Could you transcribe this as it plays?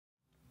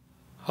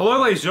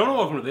Hello ladies and gentlemen,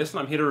 welcome to this, and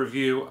I'm here to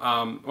review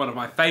one of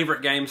my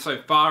favourite games so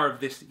far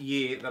of this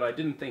year that I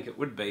didn't think it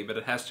would be, but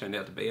it has turned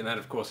out to be, and that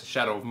of course is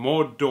Shadow of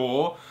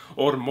Mordor,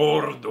 or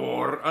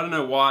Mordor. I don't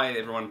know why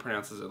everyone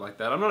pronounces it like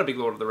that. I'm not a big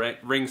Lord of the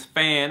Rings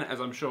fan,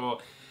 as I'm sure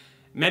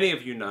many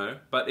of you know,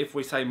 but if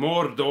we say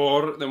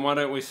Mordor, then why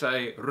don't we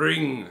say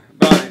Ring?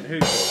 But who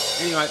cares?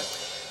 Anyway,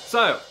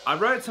 so I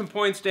wrote some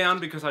points down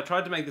because I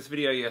tried to make this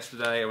video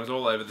yesterday and was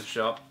all over the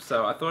shop,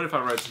 so I thought if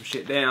I wrote some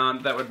shit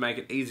down, that would make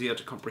it easier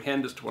to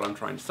comprehend as to what I'm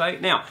trying to say.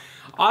 Now,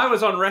 I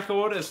was on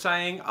record as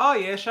saying, oh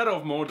yeah, Shadow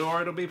of Mordor,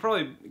 it'll be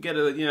probably get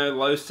a,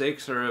 low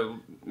 6 or a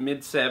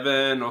mid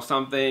 7 or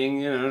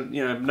something,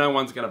 no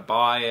one's gonna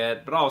buy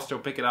it, but I'll still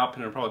pick it up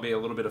and it'll probably be a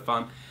little bit of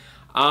fun.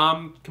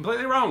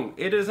 Completely wrong.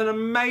 It is an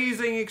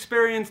amazing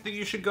experience that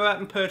you should go out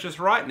and purchase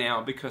right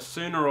now, because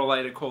sooner or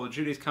later Call of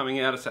Duty is coming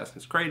out,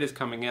 Assassin's Creed is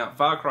coming out,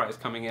 Far Cry is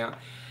coming out,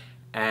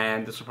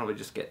 and this will probably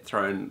just get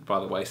thrown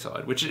by the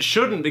wayside, which it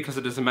shouldn't, because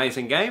it is an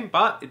amazing game,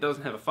 but it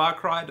doesn't have a Far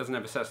Cry, it doesn't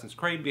have Assassin's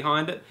Creed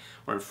behind it,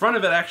 or in front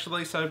of it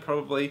actually, so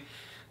probably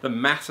the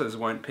masses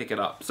won't pick it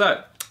up.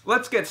 So,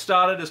 let's get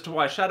started as to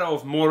why Shadow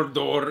of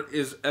Mordor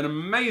is an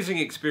amazing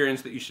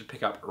experience that you should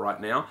pick up right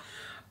now.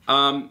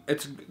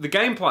 It's the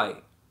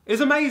gameplay is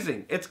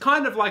amazing. It's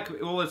kind of like,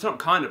 well, it's not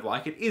kind of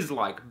like, it is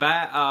like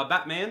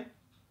Batman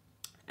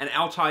and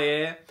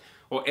Altair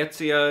or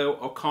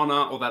Ezio or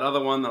Connor or that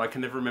other one that I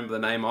can never remember the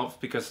name of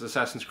because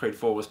Assassin's Creed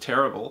 4 was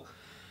terrible.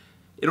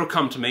 It'll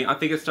come to me. I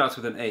think it starts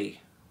with an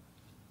E.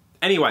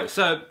 Anyway,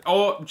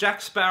 or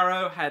Jack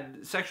Sparrow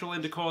had sexual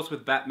intercourse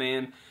with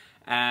Batman,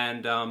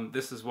 and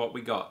this is what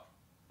we got.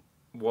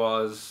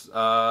 Was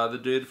the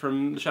dude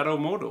from Shadow of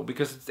Mordor,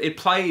 because it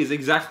plays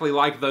exactly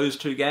like those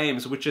two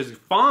games, which is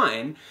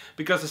fine,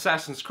 because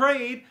Assassin's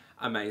Creed,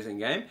 amazing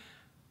game,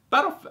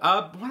 why do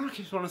I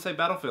keep wanting to say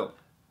Battlefield?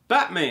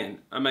 Batman,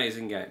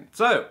 amazing game.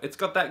 So, it's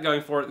got that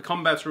going for it. The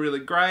combat's really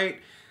great,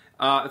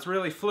 it's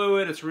really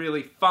fluid, it's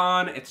really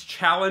fun, it's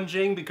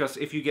challenging, because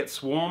if you get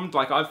swarmed,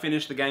 like I've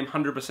finished the game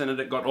 100%ed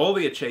it, got all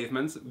the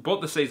achievements,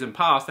 bought the season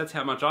pass, that's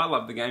how much I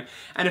love the game,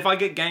 and if I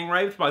get gang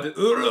raped by the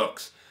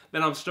Uruks,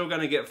 then I'm still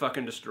going to get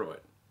fucking destroyed.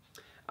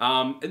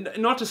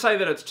 Not to say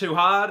that it's too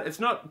hard, it's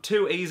not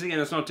too easy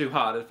and it's not too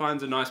hard, it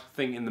finds a nice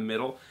thing in the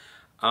middle.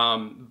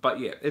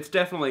 But yeah, it's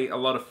definitely a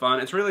lot of fun.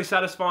 It's really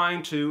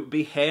satisfying to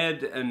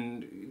behead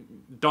and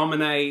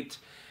dominate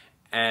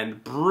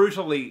and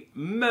brutally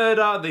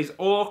murder these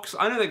orcs.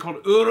 I know they're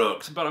called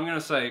Uruks, but I'm going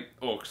to say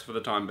orcs for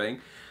the time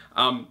being.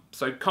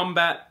 So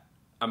combat,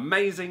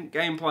 amazing.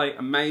 Gameplay,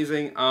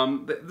 amazing.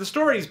 The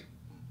story's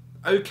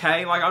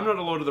okay. Like, I'm not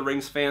a Lord of the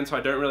Rings fan, so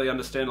I don't really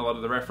understand a lot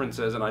of the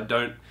references, and I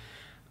don't,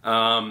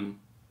 I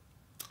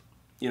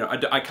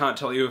can't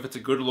tell you if it's a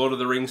good Lord of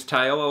the Rings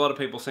tale. A lot of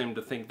people seem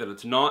to think that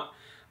it's not,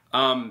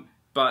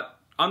 but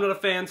I'm not a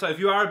fan, so if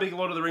you are a big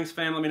Lord of the Rings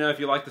fan, let me know if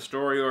you like the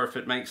story or if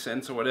it makes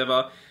sense or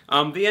whatever.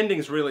 The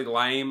ending's really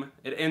lame.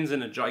 It ends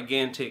in a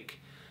gigantic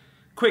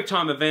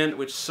quick-time event,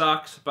 which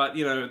sucks, but,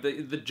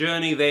 the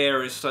journey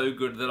there is so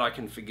good that I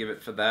can forgive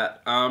it for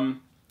that.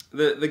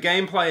 The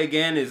gameplay,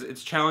 again,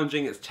 it's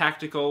challenging, it's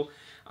tactical,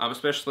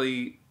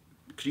 especially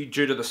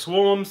due to the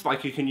swarms.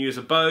 Like, you can use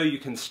a bow, you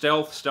can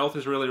stealth. Stealth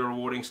is really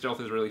rewarding,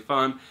 stealth is really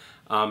fun.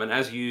 And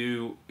as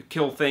you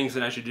kill things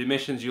and as you do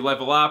missions, you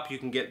level up, you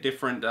can get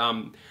different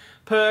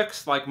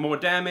perks, like more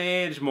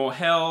damage, more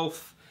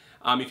health.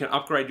 You can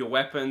upgrade your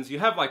weapons. You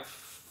have, like,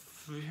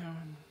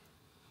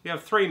 you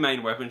have 3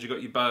 main weapons. You've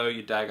got your bow,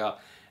 your dagger,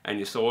 and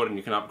your sword, and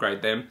you can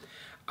upgrade them.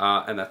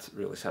 And that's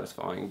really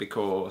satisfying,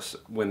 because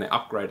when they're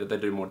upgraded, they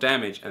do more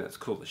damage, and it's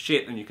cool as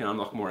shit, and you can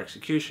unlock more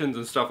executions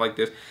and stuff like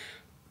this.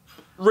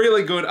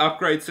 Really good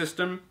upgrade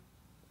system.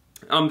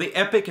 The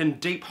epic and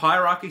deep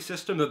hierarchy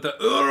system that the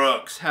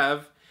Uruks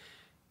have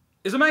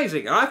is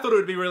amazing, and I thought it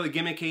would be really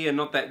gimmicky and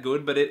not that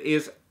good, but it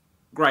is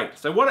great.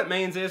 So what it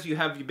means is you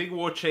have your big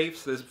war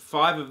chiefs, there's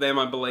 5 of them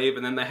I believe,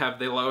 and then they have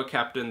their lower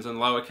captains and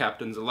lower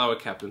captains and lower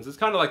captains. It's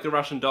kind of like the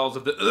Russian dolls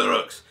of the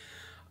Uruks.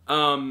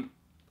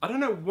 I don't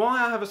know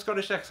why I have a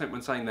Scottish accent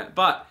when saying that,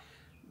 but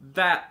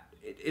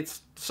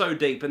it's so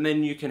deep, and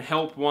then you can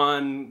help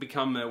one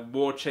become a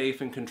war chief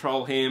and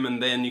control him,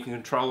 and then you can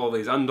control all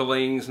these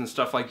underlings and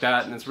stuff like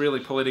that, and it's really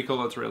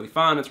political, it's really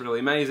fun, it's really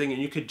amazing,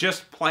 and you could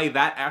just play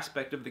that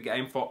aspect of the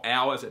game for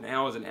hours and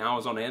hours and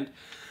hours on end,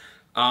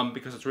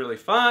 because it's really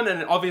fun,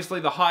 and obviously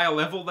the higher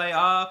level they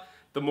are,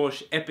 the more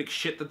epic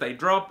shit that they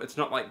drop. It's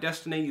not like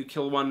Destiny, you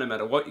kill one no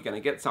matter what, you're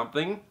going to get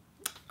something.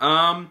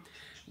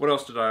 What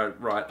else did I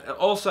write?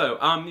 Also,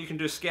 you can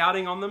do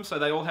scouting on them, so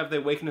they all have their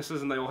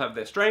weaknesses and they all have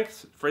their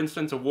strengths. For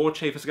instance, a war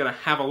chief is going to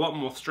have a lot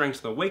more strengths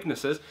than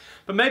weaknesses,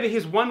 but maybe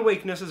his one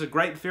weakness is a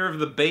great fear of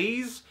the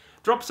bees.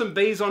 Drop some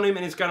bees on him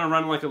and he's going to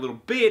run like a little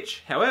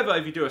bitch. However,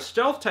 if you do a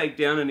stealth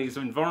takedown and he's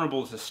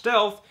invulnerable to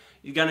stealth,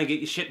 you're going to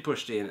get your shit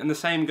pushed in. And the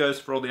same goes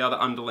for all the other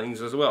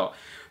underlings as well.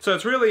 So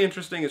it's really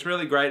interesting, it's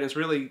really great, and it's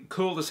really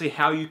cool to see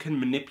how you can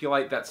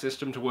manipulate that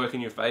system to work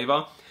in your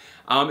favour.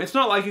 It's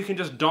not like you can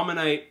just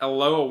dominate a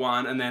lower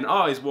one and then,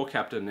 oh, he's war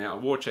captain now,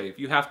 war chief.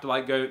 You have to,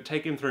 like, go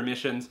take him through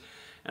missions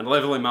and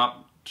level him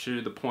up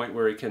to the point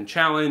where it can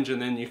challenge,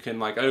 and then you can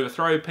like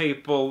overthrow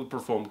people,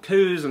 perform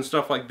coups and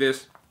stuff like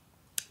this.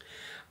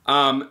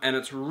 And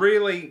it's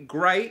really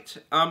great.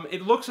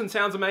 It looks and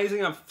sounds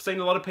amazing. I've seen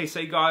a lot of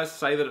PC guys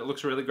say that it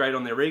looks really great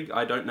on their rig.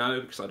 I don't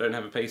know because I don't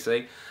have a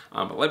PC.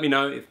 But let me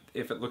know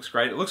if it looks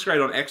great. It looks great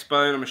on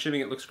Xbone. I'm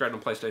assuming it looks great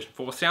on PlayStation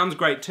 4. Sounds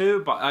great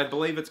too, but I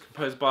believe it's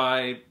composed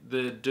by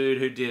the dude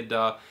who did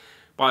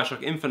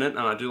Bioshock Infinite, and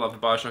I do love the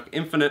Bioshock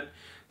Infinite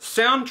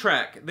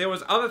soundtrack. There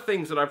was other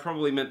things that I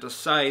probably meant to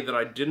say that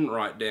I didn't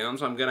write down,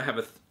 so I'm going to have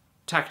a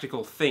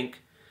tactical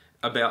think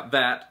about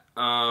that.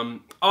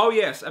 Oh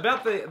yes,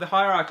 about the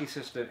hierarchy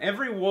system.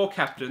 Every war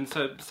captain,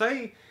 so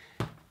say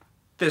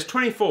there's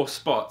 24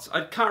 spots,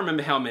 I can't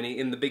remember how many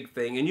in the big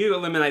thing, and you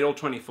eliminate all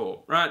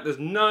 24, right? There's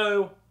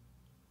no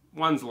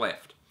ones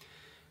left.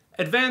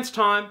 Advanced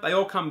time, they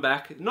all come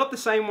back. Not the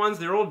same ones,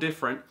 they're all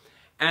different.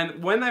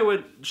 And when they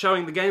were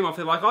showing the game off,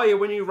 they're like, oh yeah,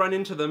 when you run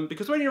into them,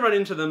 because when you run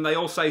into them, they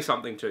all say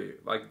something to you.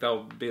 Like,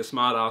 they'll be a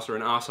smart ass or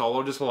an asshole,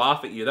 or just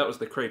laugh at you. That was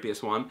the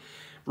creepiest one.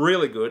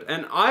 Really good.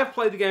 And I've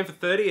played the game for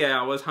 30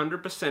 hours,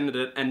 100%ed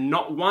it, and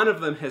not one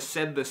of them has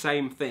said the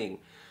same thing.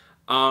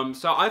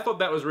 So I thought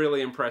that was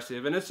really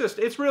impressive. And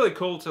it's really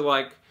cool to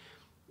like,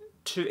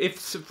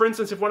 for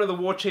instance, if one of the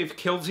war chiefs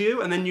kills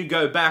you, and then you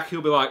go back,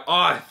 he'll be like,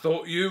 I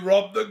thought you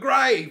robbed the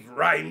grave,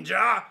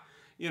 Ranger!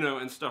 You know,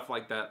 and stuff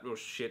like that. Oh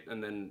shit,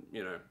 and then,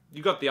 you know,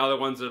 you got the other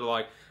ones that are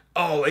like,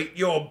 I'll eat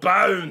your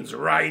bones,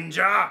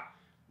 Ranger!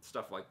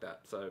 Stuff like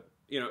that. So,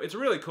 you know, it's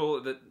really cool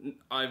that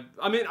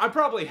I mean, I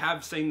probably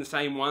have seen the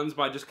same ones,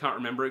 but I just can't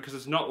remember it, because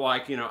it's not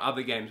like, you know,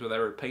 other games where they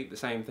repeat the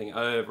same thing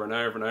over and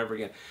over and over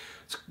again.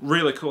 It's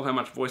really cool how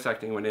much voice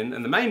acting went in,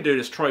 and the main dude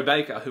is Troy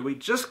Baker, who we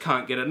just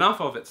can't get enough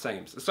of, it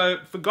seems. So,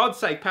 for God's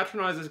sake,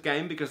 patronize this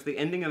game, because the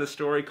ending of the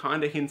story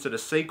kind of hints at a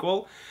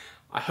sequel.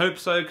 I hope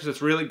so, because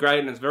it's really great,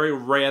 and it's very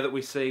rare that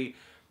we see...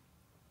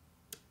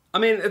 I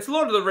mean, it's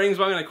Lord of the Rings,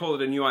 but I'm going to call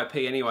it a new IP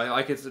anyway.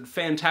 Like, it's a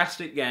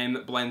fantastic game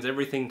that blends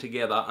everything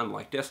together,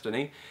 unlike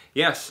Destiny.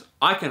 Yes,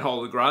 I can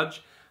hold a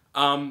grudge,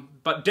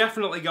 but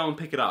definitely go and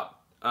pick it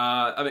up.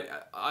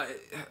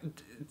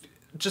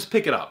 Just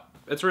pick it up.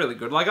 It's really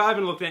good. Like, I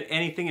haven't looked at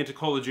anything into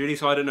Call of Duty,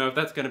 so I don't know if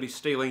that's going to be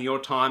stealing your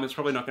time. It's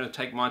probably not going to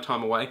take my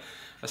time away.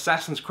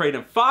 Assassin's Creed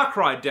and Far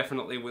Cry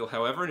definitely will,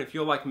 however, and if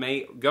you're like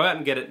me, go out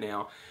and get it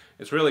now.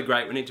 It's really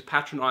great. We need to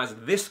patronize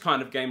this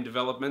kind of game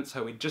development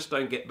so we just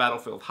don't get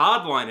Battlefield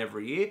Hardline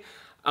every year.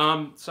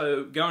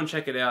 So go and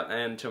check it out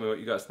and tell me what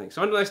you guys think.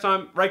 So until next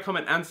time, rate,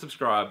 comment, and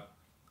subscribe.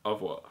 Au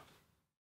revoir.